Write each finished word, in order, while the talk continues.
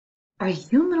Are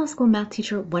you a middle school math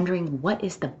teacher wondering what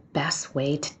is the best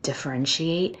way to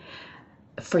differentiate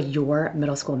for your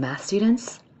middle school math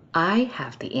students? I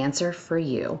have the answer for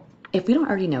you. If we don't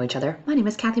already know each other, my name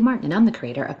is Kathy Martin and I'm the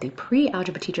creator of the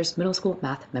Pre-Algebra Teachers Middle School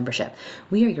Math Membership.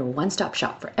 We are your one-stop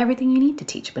shop for everything you need to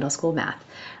teach middle school math.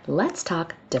 Let's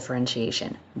talk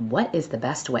differentiation. What is the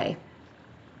best way?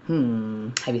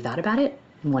 Have you thought about it?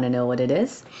 Want to know what it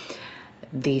is?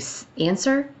 The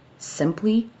answer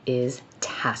simply is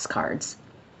task cards.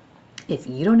 If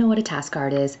you don't know what a task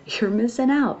card is, you're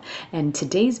missing out. And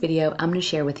today's video, I'm going to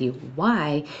share with you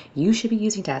why you should be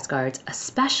using task cards,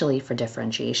 especially for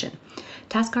differentiation.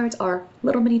 Task cards are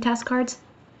little mini task cards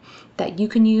that you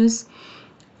can use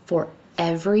for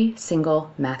every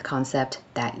single math concept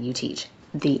that you teach.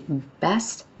 The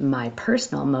best, my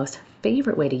personal most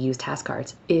favorite way to use task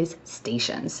cards is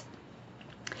stations.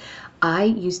 I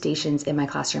use stations in my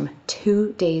classroom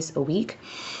 2 days a week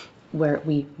where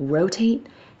we rotate.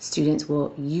 Students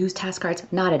will use task cards,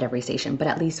 not at every station, but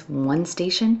at least one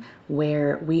station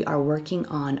where we are working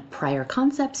on prior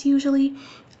concepts usually.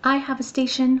 I have a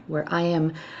station where I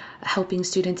am helping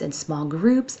students in small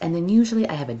groups, and then usually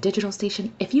I have a digital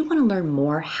station. If you want to learn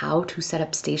more how to set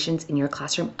up stations in your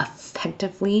classroom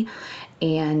effectively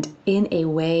and in a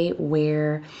way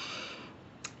where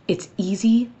it's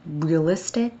easy,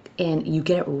 realistic, and you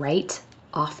get it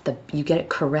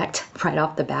correct right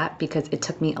off the bat, because it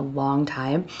took me a long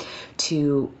time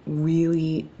to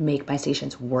really make my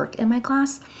stations work in my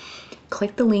class.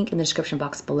 Click the link in the description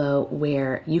box below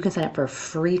where you can sign up for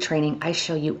free training. I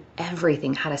show you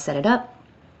everything, how to set it up.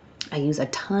 I use a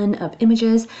ton of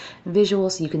images,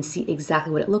 visuals, so you can see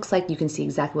exactly what it looks like. You can see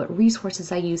exactly what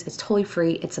resources I use. It's totally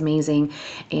free. It's amazing.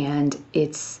 And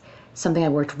it's something I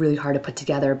worked really hard to put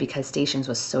together because stations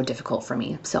was so difficult for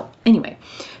me. So anyway,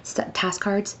 task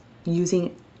cards,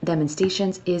 using them in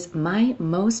stations is my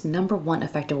number one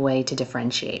effective way to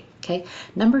differentiate. Okay.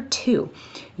 Number two,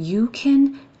 you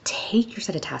can take your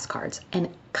set of task cards and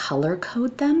color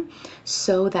code them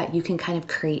so that you can kind of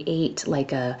create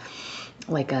an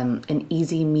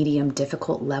easy, medium,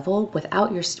 difficult level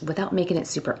without making it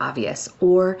super obvious.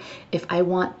 Or if I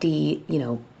want the,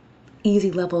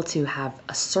 easy level to have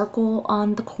a circle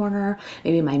on the corner,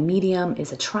 maybe my medium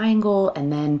is a triangle,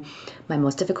 and then my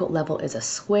most difficult level is a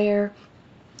square.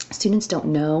 Students don't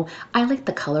know. I like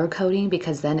the color coding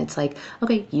because then it's like,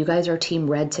 okay, you guys are team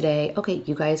red today. Okay,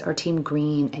 you guys are team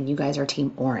green and you guys are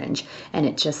team orange. And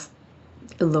it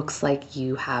looks like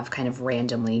you have kind of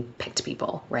randomly picked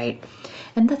people, right?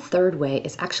 And the third way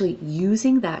is actually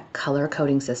using that color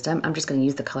coding system. I'm just going to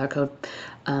use the color code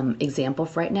example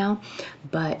for right now,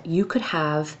 but you could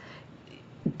have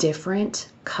different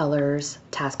colors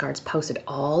task cards posted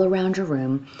all around your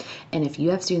room. And if you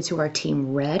have students who are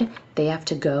team red, they have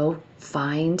to go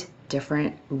find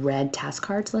different red task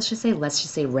cards. Let's just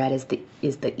say red is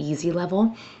the easy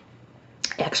level.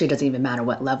 It actually doesn't even matter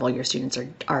what level your students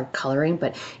are coloring,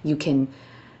 but you can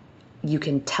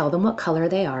tell them what color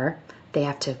they are. They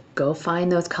have to go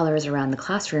find those colors around the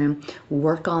classroom,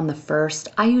 work on the first.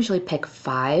 I usually pick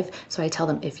 5. So I tell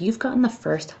them, if you've gotten the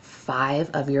first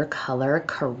 5 of your color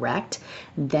correct,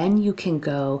 then you can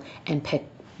go and pick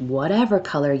whatever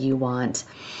color you want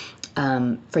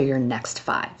for your next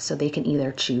 5. So they can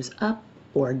either choose up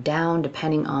or down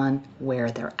depending on where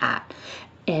they're at.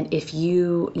 And if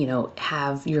you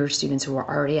have your students who are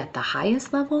already at the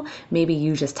highest level, maybe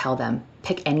you just tell them,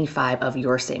 pick any 5 of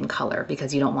your same color,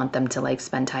 because you don't want them to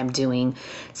spend time doing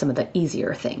some of the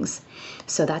easier things.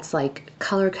 So that's like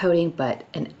color coding, but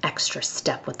an extra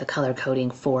step with the color coding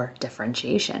for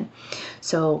differentiation.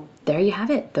 So there you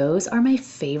have it. Those are my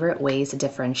favorite ways to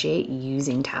differentiate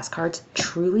using task cards.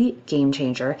 Truly game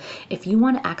changer. If you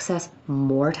want to access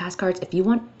more task cards, if you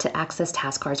want to access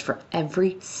task cards for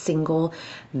every single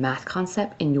math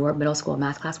concept in your middle school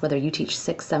math class, whether you teach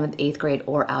 6th, 7th, 8th grade,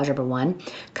 or Algebra 1,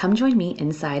 come join me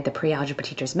inside the Pre-Algebra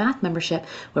Teachers Math Membership,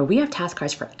 where we have task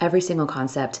cards for every single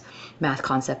math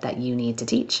concept that you need to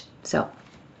teach. So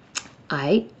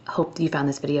I hope you found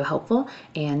this video helpful,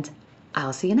 and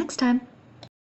I'll see you next time.